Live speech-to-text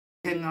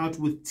hang out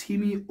with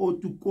Timmy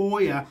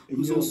Otukoya,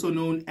 who's also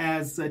known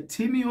as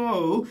Timmy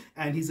O,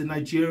 and he's a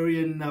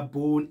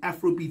Nigerian-born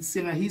Afrobeat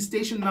singer. He's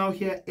stationed now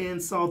here in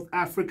South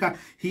Africa.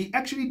 He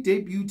actually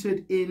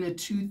debuted in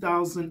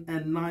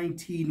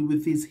 2019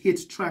 with his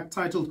hit track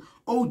titled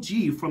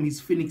OG from his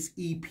Phoenix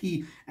EP,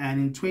 and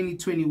in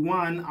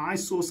 2021 I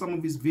saw some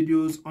of his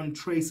videos on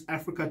Trace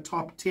Africa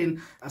Top 10.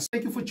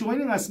 Thank you for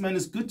joining us, man.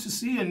 It's good to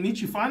see you and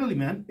meet you finally,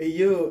 man. Hey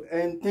yo,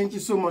 and thank you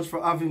so much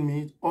for having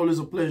me. Always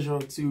a pleasure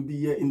to be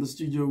here in the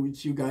studio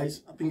with you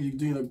guys. I think you're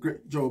doing a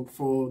great job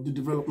for the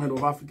development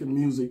of African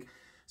music,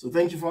 so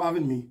thank you for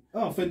having me.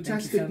 Oh,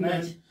 fantastic,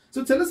 man.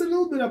 So tell us a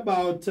little bit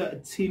about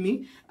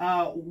Timmy.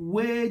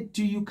 Where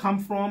do you come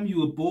from?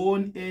 You were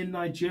born in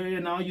Nigeria,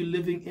 now you're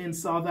living in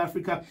South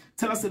Africa.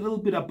 Tell us a little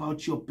bit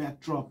about your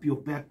backdrop, your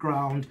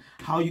background,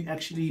 how you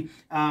actually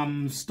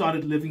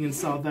started living in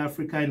South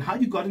Africa, and how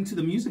you got into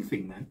the music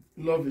thing, man.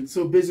 Love it.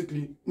 So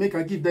basically, make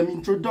I give them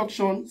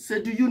introduction.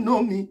 Say, do you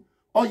know me?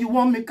 Or you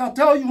want me to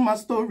tell you my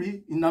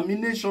story in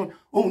nomination?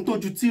 Oh, to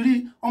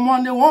jutiri. I'm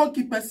on the one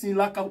keep person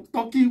like a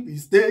talkie. We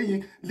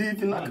staying,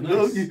 living like a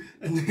doggy.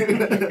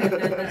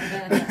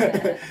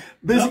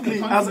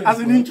 Basically, as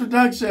an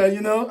introduction, you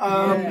know,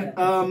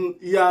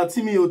 yeah,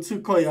 Timmy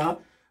Otukoya,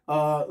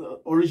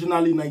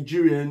 originally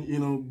Nigerian, you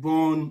know,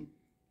 born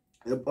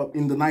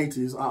in the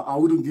 90s. I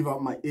wouldn't give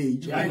out my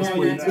age. Yeah, I know,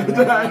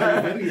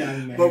 very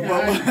young, man. But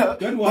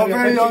a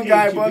very young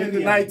guy, born in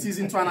the 90s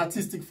into an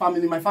artistic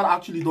family. My father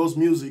actually does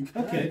music.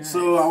 Okay. Nice.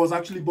 So I was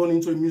actually born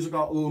into a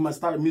musical home. I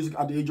started music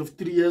at the age of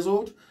 3 years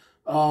old.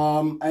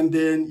 And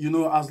then, you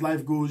know, as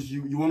life goes,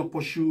 you want to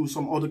pursue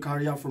some other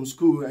career from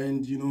school,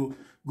 and, you know,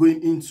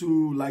 going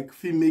into like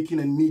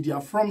filmmaking and media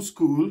from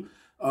school.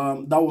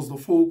 That was the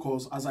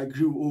focus as I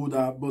grew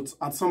older. But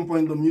at some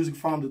point, the music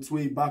found its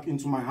way back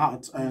into my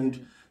heart, and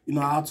you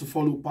know, I had to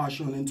follow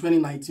passion. In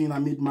 2019, I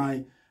made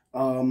my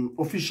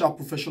official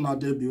professional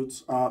debut.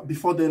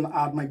 Before then,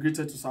 I had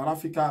migrated to South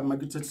Africa. I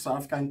migrated to South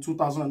Africa in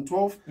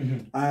 2012,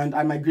 and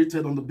I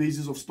migrated on the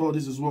basis of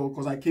studies as well,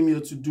 because I came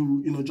here to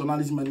do, you know,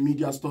 journalism and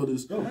media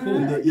studies. Oh, cool.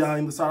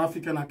 In the South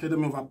African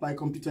Academy of Applied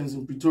Competence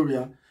in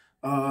Pretoria.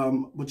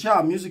 But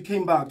yeah, music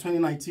came back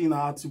 2019.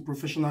 I had to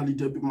professionally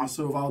debut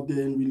myself out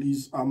there and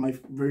release my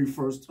very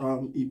first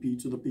EP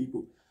to the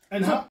people.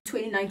 And how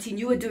 2019,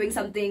 you were doing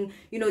something,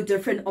 you know,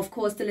 different, of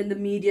course, still in the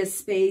media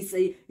space.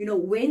 You know,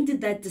 when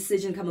did that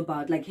decision come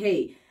about? Like,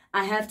 hey,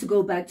 I have to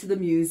go back to the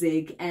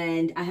music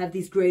and I have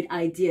these great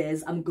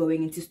ideas. I'm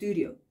going into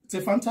studio. It's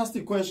a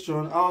fantastic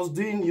question. I was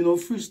doing, you know,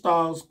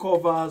 freestyles,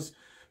 covers,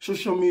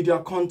 social media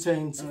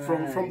content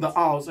from the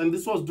house, and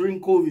this was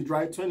during COVID,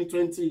 right?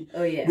 2020.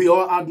 Oh yeah. We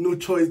all had no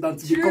choice than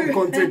to become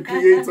content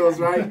creators,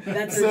 right?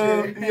 That's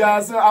so true. Yeah,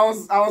 so I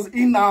was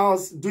in the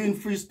house doing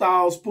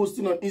freestyles,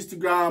 posting on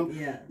Instagram.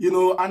 Yeah. You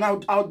know, and I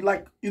would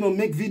like, you know,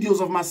 make videos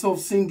of myself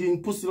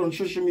singing, post it on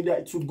social media.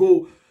 It would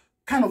go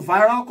kind of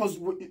viral, because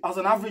as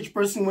an average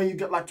person, when you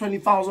get like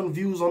 20,000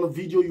 views on a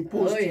video you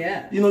post,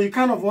 you know, you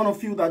kind of want to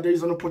feel that there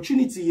is an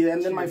opportunity here.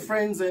 And then my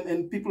friends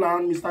and people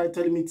around me started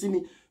telling me,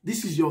 Timmy,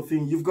 this is your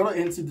thing. You've got to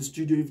enter the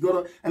studio. You've got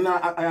to. And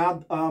I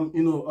had,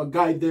 you know, a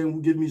guy then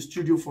who gave me a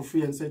studio for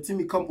free and said,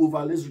 Timmy, come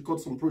over. Let's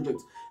record some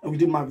projects. And we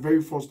did my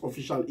very first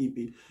official EP.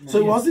 Nice. So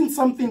it wasn't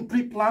something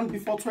pre-planned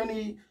before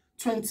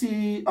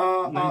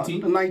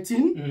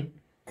 2019.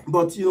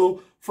 But, you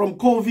know, from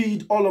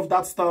COVID, all of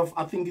that stuff,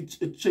 I think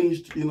it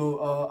changed, you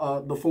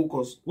know, the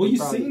focus. Were you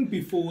singing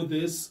before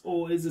this,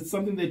 or is it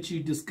something that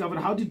you discovered?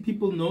 How did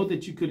people know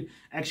that you could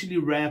actually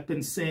rap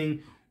and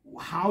sing?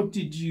 How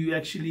did you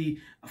actually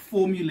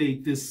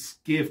formulate this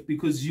gift?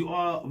 Because you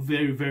are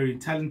very, very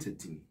talented,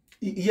 Timmy.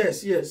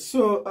 Yes.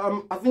 So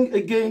I think,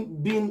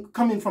 again,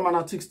 coming from an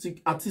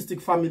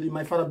artistic family,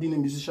 my father being a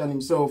musician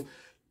himself,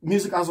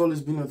 music has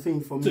always been a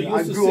thing for me. So you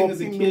used to sing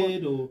as a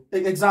kid, or?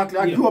 Exactly.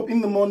 I grew up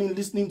in the morning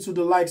listening to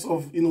the likes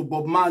of, you know,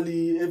 Bob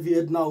Marley, Evie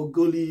Edna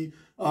Ogoli,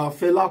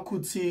 Fela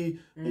Kuti,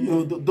 you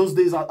know, those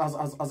days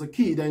as a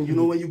kid. And, you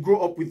know, when you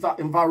grow up with that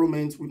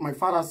environment, with my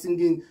father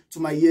singing to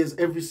my ears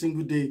every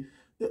single day,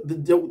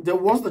 there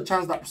was the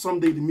chance that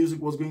someday the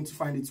music was going to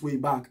find its way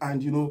back.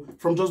 And, you know,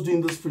 from just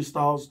doing those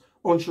freestyles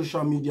on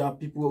social media,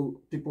 people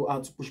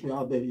had to push me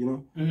out there, you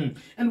know.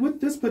 And with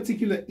this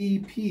particular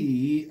EP,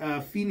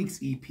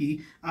 Phoenix EP,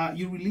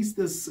 you released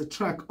this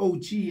track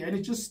OG, and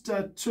it just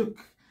took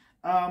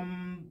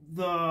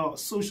the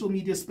social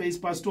media space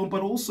by storm,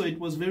 but also it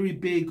was very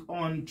big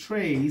on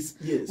Trace.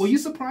 Yes. Were you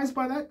surprised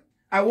by that?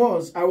 I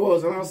was.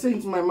 And I was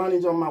saying to my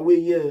manager on my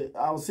way here,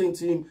 I was saying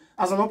to him,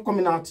 as an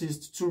upcoming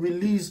artist, to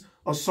release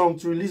a song,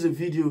 to release a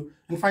video,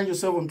 and find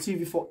yourself on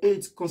TV for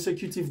 8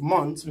 consecutive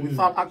months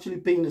without actually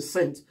paying a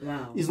cent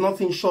is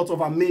nothing short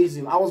of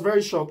amazing. I was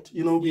very shocked.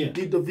 You know, we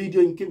did the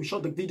video, we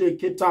shot the video in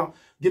Cape Town,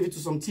 gave it to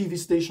some TV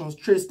stations.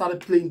 Trace started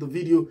playing the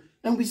video,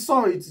 and we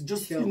saw it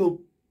just, you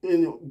know,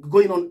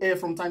 going on air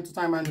from time to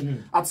time.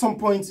 And at some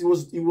point, it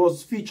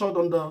was featured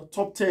on the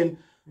top 10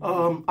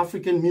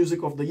 African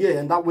music of the year,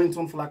 and that went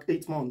on for like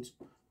 8 months.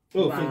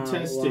 Oh, Wow,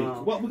 fantastic.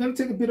 wow. Well, we're going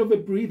to take a bit of a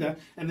breather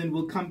and then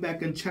we'll come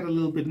back and chat a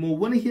little bit more.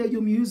 Want to hear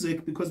your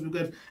music because we've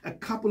got a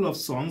couple of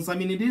songs. I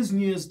mean, it is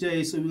New Year's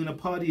Day, so we're going to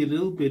party a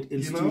little bit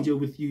in studio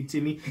with you,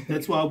 Timmy.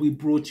 That's why we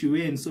brought you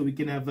in, so we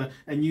can have a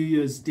New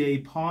Year's Day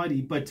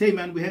party. But hey,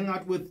 man, we hang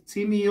out with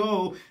Timmy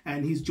O,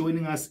 and he's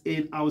joining us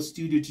in our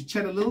studio to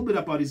chat a little bit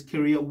about his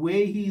career,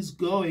 where he's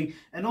going,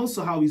 and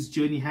also how his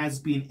journey has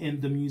been in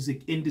the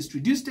music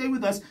industry. Do stay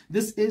with us.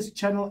 This is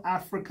Channel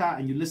Africa,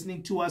 and you're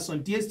listening to us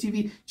on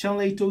DSTV,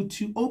 Channel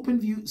 802,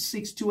 OpenView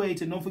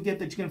 628. And don't forget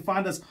that you can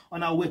find us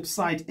on our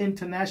website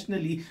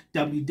internationally,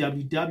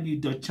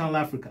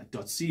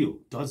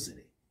 www.channelafrica.co.za.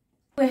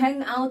 We're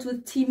hanging out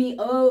with Timmy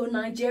O,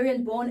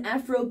 Nigerian-born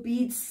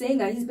Afrobeat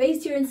singer. He's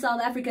based here in South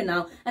Africa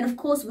now. And of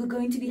course, we're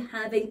going to be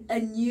having a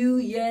New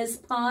Year's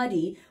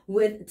party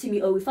with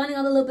Timmy O. We're finding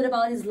out a little bit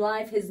about his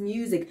life, his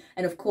music.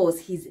 And of course,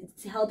 he's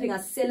helping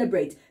us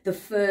celebrate the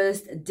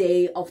first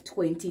day of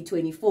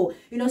 2024.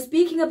 You know,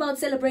 speaking about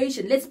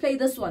celebration, let's play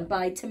this one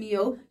by Timmy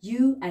O,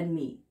 You and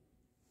Me.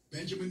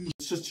 Benjamin,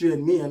 it's just you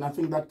and me. And I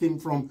think that came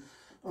from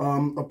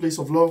a place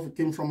of love. It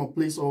came from a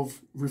place of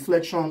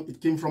reflection. It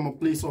came from a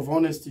place of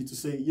honesty to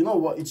say, you know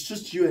what, it's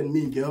just you and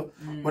me, girl.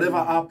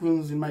 Whatever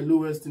happens in my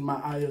lowest, in my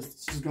highest,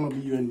 it's just gonna be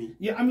you and me.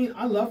 Yeah, I mean,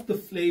 I love the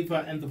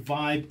flavor and the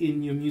vibe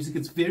in your music.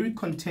 It's very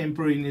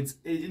contemporary, and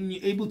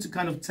you're able to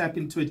kind of tap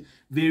into it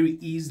very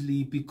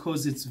easily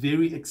because it's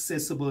very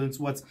accessible. And it's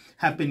what's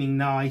happening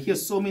now. I hear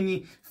so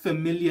many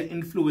familiar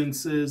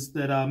influences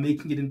that are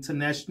making it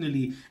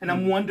internationally, and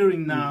I'm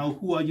wondering now,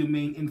 who are your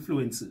main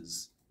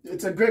influences?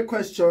 It's a great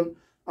question.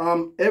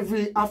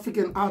 Every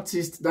African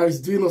artist that is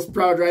doing us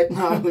proud right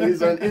now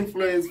is an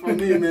influence for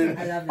me, man.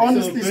 I love it.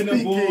 Honestly So,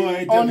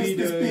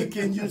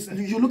 speaking,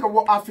 you look at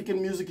what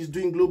African music is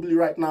doing globally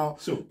right now.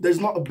 Sure. There's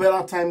not a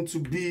better time to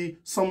be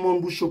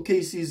someone who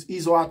showcases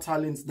his or her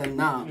talents than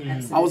now.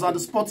 I was at the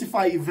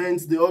Spotify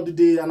event the other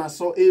day and I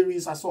saw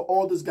Aries, I saw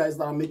all these guys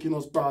that are making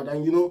us proud.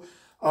 And you know,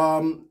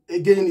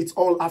 again, it's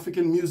all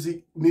African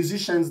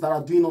musicians that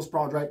are doing us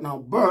proud right now.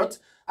 But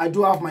I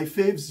do have my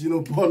faves, you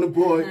know, Burna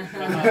Boy,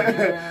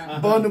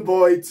 Burna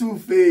Boy,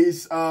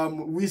 Two-Face,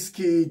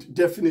 Wizkid,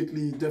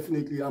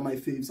 definitely are my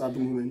faves at the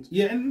moment.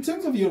 Yeah, and in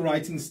terms of your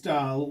writing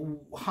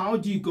style, how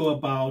do you go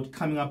about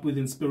coming up with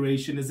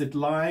inspiration? Is it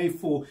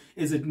live, or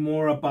is it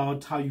more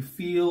about how you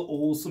feel,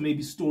 or also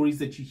maybe stories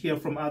that you hear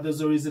from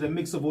others, or is it a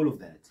mix of all of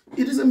that?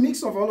 It is a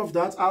mix of all of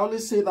that. I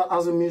always say that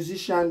as a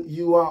musician,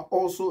 you are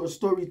also a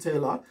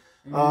storyteller.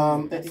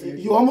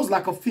 You're almost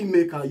like a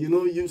filmmaker, you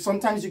know.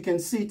 Sometimes you can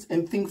sit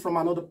and think from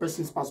another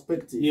person's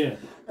perspective. Yeah.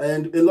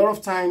 And a lot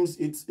of times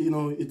it's, you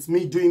know, it's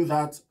me doing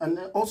that, and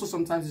also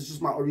sometimes it's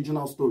just my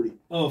original story.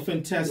 Oh,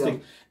 fantastic. Yeah.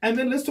 And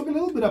then let's talk a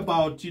little bit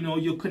about, you know,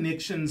 your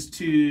connections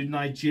to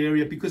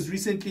Nigeria, because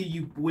recently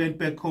you went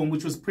back home,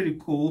 which was pretty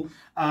cool.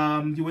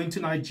 You went to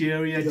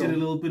Nigeria, did a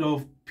little bit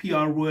of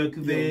PR work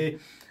there.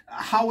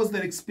 How was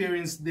that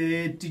experience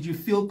there? Did you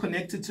feel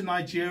connected to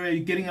Nigeria? Are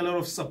you getting a lot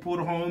of support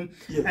home?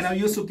 Yes. And are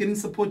you also getting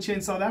support here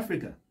in South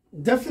Africa?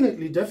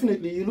 Definitely.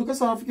 You look at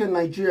South Africa and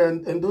Nigeria,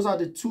 and those are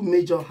the two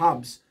major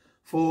hubs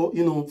for,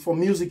 you know, for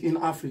music in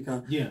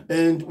Africa. Yeah.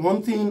 And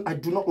one thing I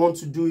do not want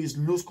to do is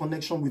lose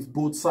connection with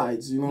both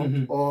sides, you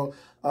know. Or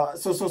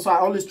so I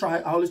always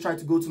try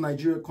to go to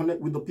Nigeria, connect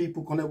with the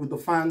people, connect with the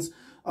fans,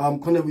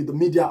 connect with the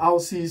media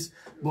houses,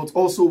 but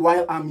also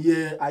while I'm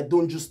here, I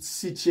don't just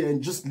sit here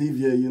and just live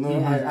here, you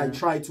know. I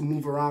try to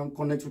move around,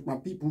 connect with my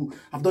people.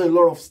 I've done a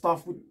lot of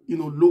stuff with, you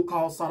know,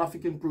 local South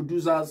African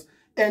producers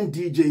and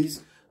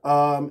DJs,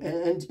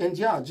 and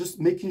yeah, just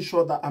making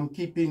sure that I'm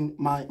keeping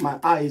my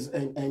eyes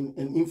and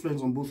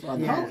influence on both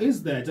sides. How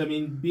is that? I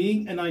mean,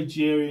 being a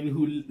Nigerian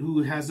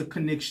who has a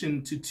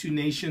connection to two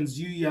nations,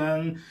 you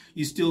young,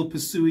 you're still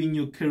pursuing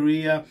your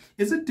career.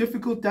 Is it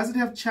difficult? Does it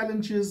have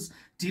challenges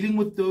dealing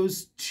with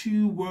those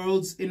two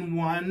worlds in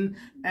one?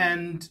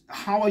 And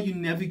how are you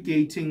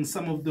navigating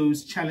some of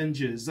those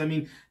challenges? I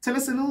mean, tell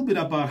us a little bit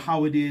about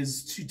how it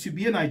is to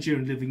be a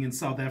Nigerian living in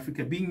South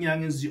Africa, being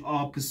young as you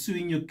are,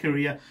 pursuing your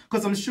career.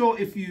 Because I'm sure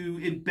if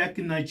back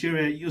in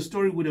Nigeria, your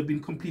story would have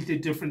been completely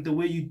different. The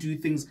way you do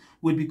things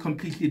would be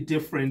completely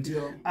different.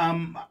 Yeah.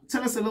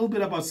 Tell us a little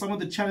bit about some of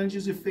the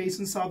challenges you face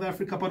in South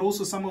Africa, but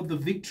also some of the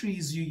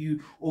victories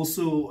you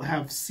also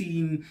have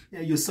seen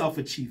yourself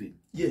achieving.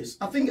 Yes,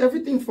 I think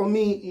everything for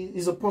me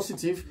is a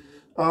positive,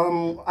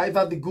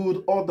 either the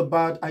good or the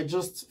bad. I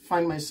just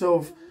find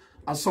myself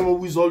as someone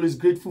who is always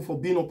grateful for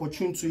being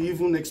opportune to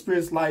even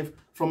experience life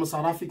from a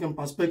South African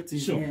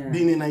perspective,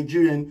 being a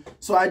Nigerian.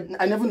 So I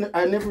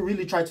never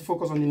really try to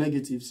focus on the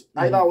negatives.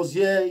 Either I was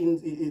here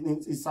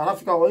in South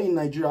Africa or in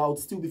Nigeria, I would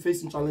still be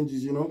facing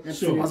challenges, you know,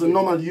 as a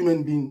normal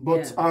human being.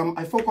 But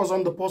I focus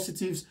on the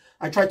positives.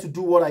 I try to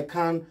do what I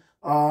can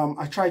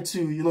I try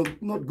to, you know,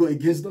 not go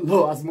against the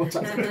law as much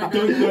as I can.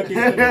 Don't go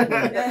against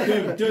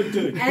the law.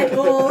 Don't. At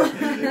all.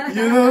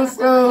 You know,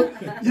 so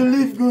you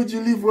live good,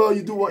 you live well,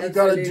 you do what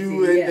Absolutely, you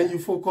gotta do, and you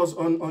focus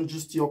on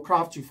just your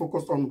craft, you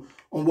focus on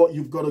what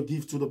you've got to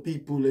give to the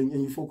people, and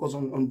you focus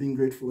on being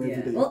grateful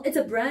every day. Well, it's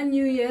a brand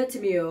new year,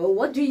 Timmy.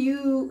 What do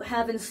you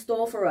have in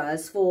store for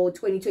us for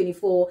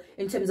 2024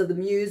 in terms of the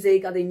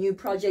music? Are there new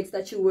projects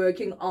that you're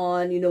working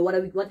on? You know,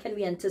 what can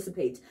we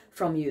anticipate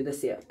from you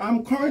this year?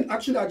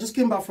 Actually, I just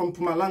came back from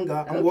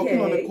Pumalanga. I'm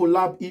working on a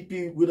collab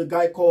EP with a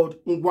guy called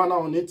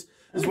Ngwana on it.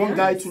 There's one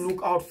guy to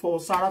look out for,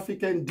 South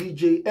African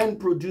DJ and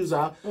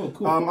producer. Oh,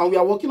 cool. And we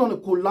are working on a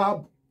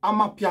collab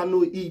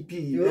Amapiano EP.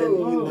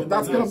 And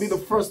that's going to be the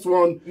first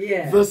one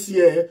this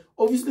year.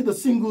 Obviously, the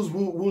singles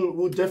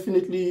will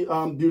definitely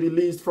be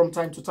released from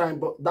time to time,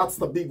 but that's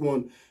the big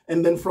one.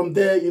 And then from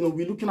there, you know,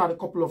 we're looking at a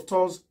couple of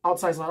tours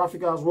outside South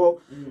Africa as well.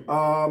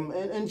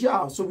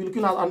 So we're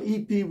looking at an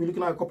EP, we're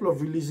looking at a couple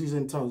of releases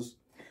and tours.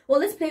 Well,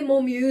 let's play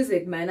more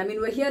music, man. I mean,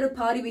 we're here to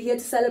party. We're here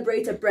to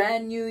celebrate a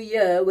brand new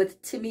year with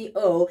Timmy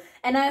O.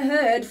 And I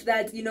heard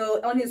that, you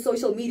know, on his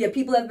social media,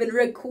 people have been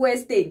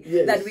requesting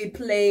that we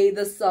play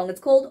the song.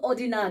 It's called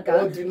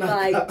Odinaka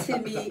by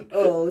Timmy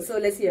O. So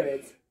let's hear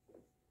it.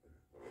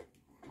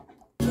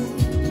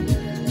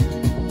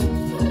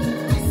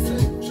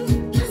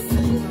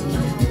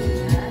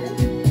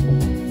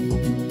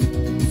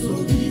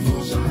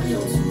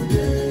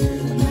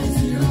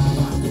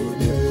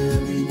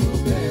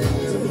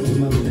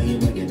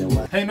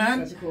 Hey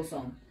man, Such a cool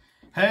song.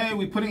 hey,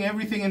 we're putting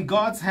everything in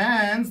God's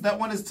hands. That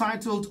one is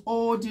titled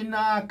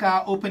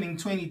Odinaka, opening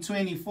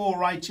 2024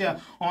 right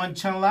here on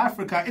Channel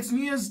Africa. It's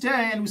New Year's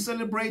Day and we're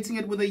celebrating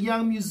it with a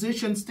young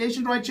musician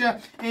stationed right here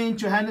in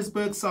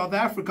Johannesburg, South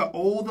Africa,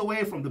 all the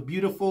way from the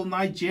beautiful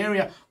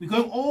Nigeria. We're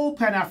going all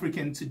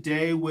Pan-African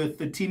today with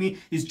Timmy.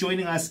 He's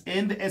joining us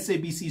in the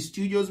SABC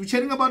studios. We're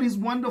chatting about his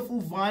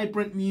wonderful,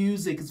 vibrant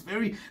music. It's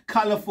very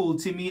colorful,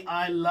 Timmy.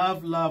 I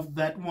love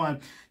that one.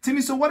 Timmy,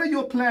 so what are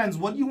your plans?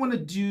 What do you want to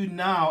do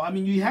now? I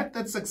mean, you had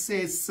that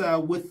success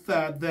with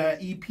the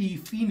EP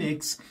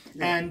Phoenix,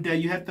 and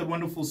you had the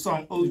wonderful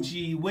song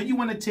OG. Where do you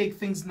want to take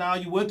things now?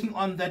 You're working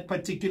on that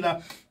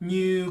particular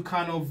new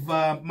kind of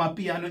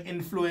Mapiano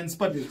influence,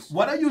 but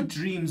what are your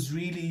dreams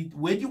really?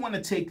 Where do you want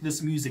to take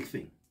this music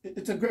thing?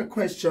 It's a great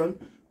question.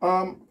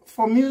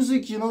 For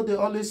music, you know, they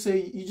always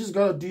say you just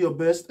gotta do your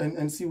best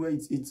and see where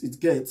it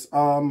gets.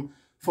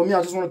 For me,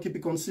 I just want to keep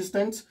it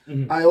consistent.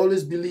 I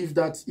always believe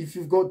that if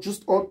you've got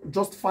just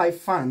 5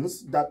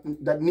 fans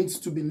that needs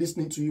to be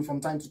listening to you from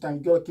time to time,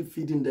 you gotta keep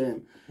feeding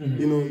them.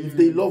 You know, if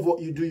they love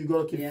what you do, you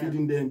gotta keep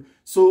feeding them.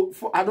 So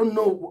I don't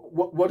know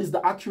what is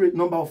the accurate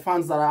number of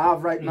fans that I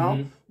have right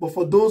now, but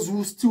for those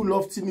who still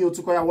love Timmy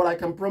Otukoya, what I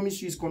can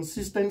promise you is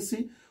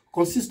consistency.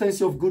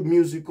 Consistency of good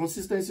music,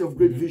 consistency of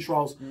great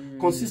visuals,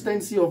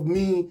 consistency of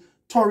me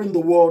touring the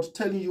world,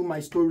 telling you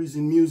my stories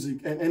in music,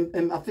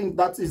 and I think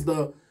that is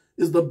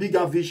the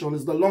bigger vision,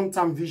 is the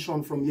long-term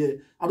vision from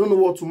here. I don't know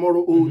what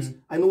tomorrow holds.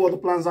 I know what the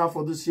plans are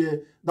for this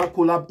year. That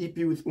collab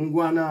EP with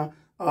Ngwana,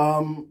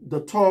 the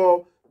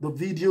tour, the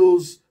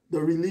videos, the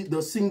release,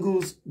 the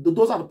singles,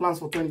 those are the plans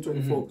for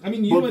 2024. I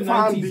mean, you're a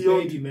 90s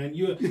baby, man.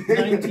 You're a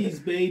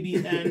 90s baby,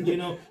 and, you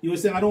know, you were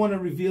saying, I don't want to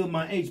reveal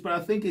my age, but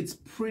I think it's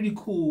pretty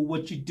cool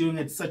what you're doing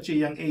at such a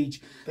young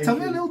age. Tell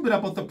me a little bit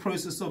about the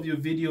process of your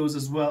videos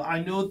as well.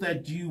 I know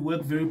that you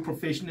work very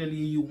professionally.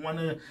 You want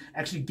to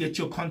actually get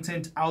your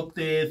content out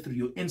there through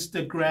your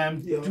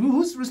Instagram.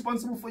 Who's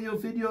responsible for your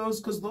videos?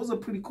 Because those are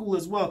pretty cool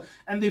as well.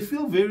 And they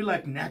feel very,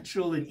 like,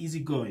 natural and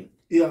easygoing.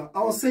 Yeah,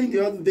 I was saying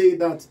the other day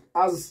that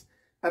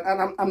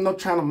and I'm not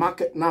trying to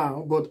market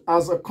now, but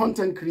as a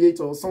content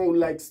creator, someone who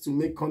likes to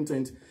make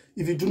content,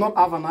 if you do not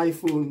have an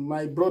iPhone,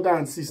 my brother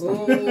and sister,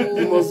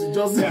 you must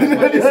just...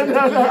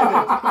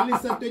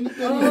 Palesa 2020.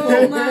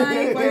 Oh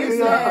my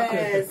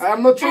goodness.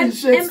 I'm not trying to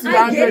shake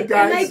 200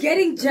 guys. Am I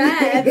getting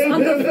jabs on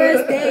the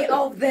first day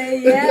of the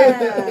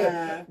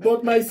year?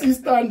 But my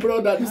sister and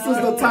brother, this is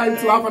the time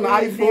to have an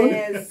iPhone.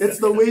 It's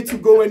the way to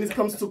go when it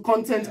comes to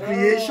content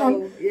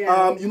creation.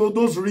 You know,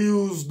 those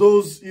reels,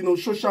 those, you know,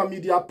 social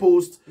media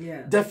posts,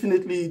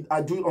 definitely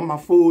I do it on my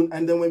phone.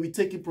 And then when we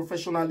take it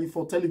professionally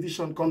for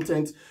television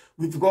content,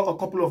 we've got a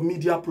couple of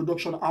media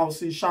production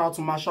houses. Shout out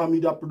to Marshall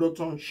Media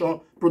Production,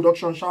 shout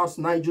out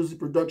to Nigerian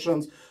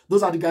Productions.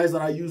 Those are the guys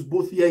that I use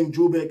both here in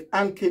Joburg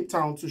and Cape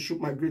Town to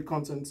shoot my great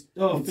content.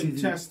 Oh,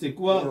 fantastic.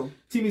 Well,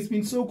 Tim, it's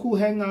been so cool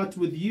hanging out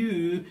with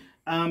you.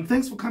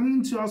 Thanks for coming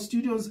into our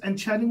studios and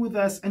chatting with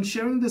us and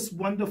sharing this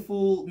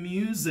wonderful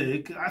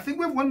music. I think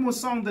we have one more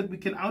song that we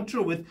can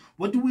outro with.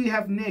 What do we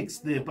have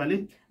next there,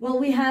 Pali? Well,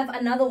 we have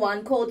another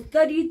one called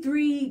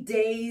 33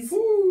 Days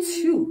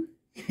 2.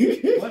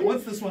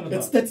 What's this one about?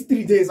 It's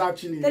 33 days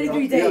actually.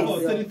 33 days. Oh,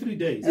 33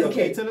 days.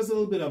 Okay, tell us a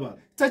little bit about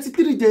it.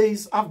 33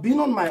 days, I've been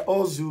on my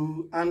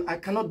Ozu and I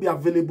cannot be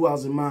available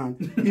as a man.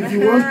 If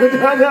you want,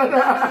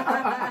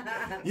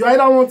 you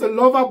either want a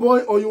lover boy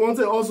or you want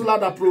an Ozula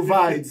that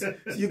provides.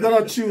 You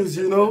gotta choose,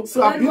 you know.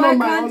 So I've been on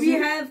my Ozu. Ozu. We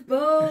have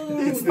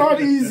both? It's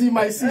not easy,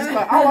 my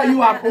sister. How are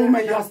you at home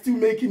and you're still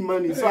making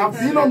money? So I've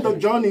been on the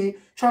journey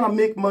trying to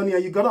make money,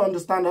 and you got to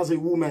understand as a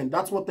woman,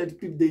 that's what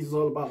 33 days is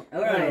all about.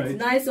 All right.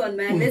 Nice one,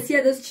 man. Let's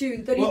hear this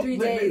tune, 33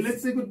 days.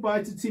 Let's say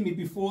goodbye to Timmy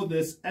before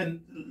this,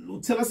 and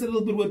tell us a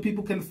little bit where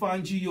people can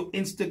find you, your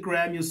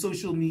Instagram, your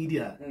social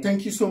media.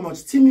 Thank you so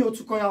much. Timmy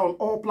Otukoya on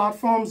all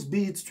platforms,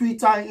 be it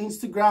Twitter,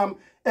 Instagram,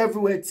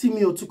 everywhere.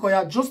 Timmy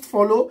Otukoya. Just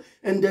follow,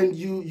 and then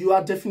you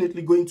are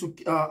definitely going to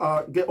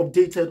get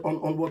updated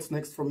on what's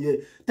next from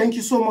here. Thank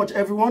you so much,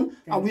 everyone.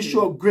 I wish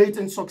you a great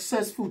and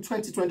successful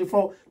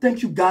 2024.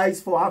 Thank you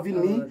guys for having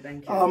me.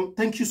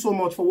 Thank you so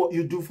much for what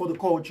you do for the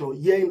culture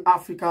here in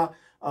Africa.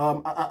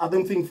 I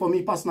don't think for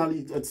me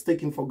personally it's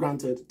taken for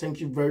granted. Thank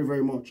you very,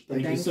 very much.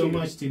 Thank you so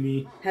much,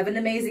 Timmy. Have an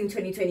amazing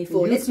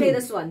 2024. Let's play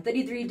this one,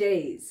 33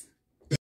 days.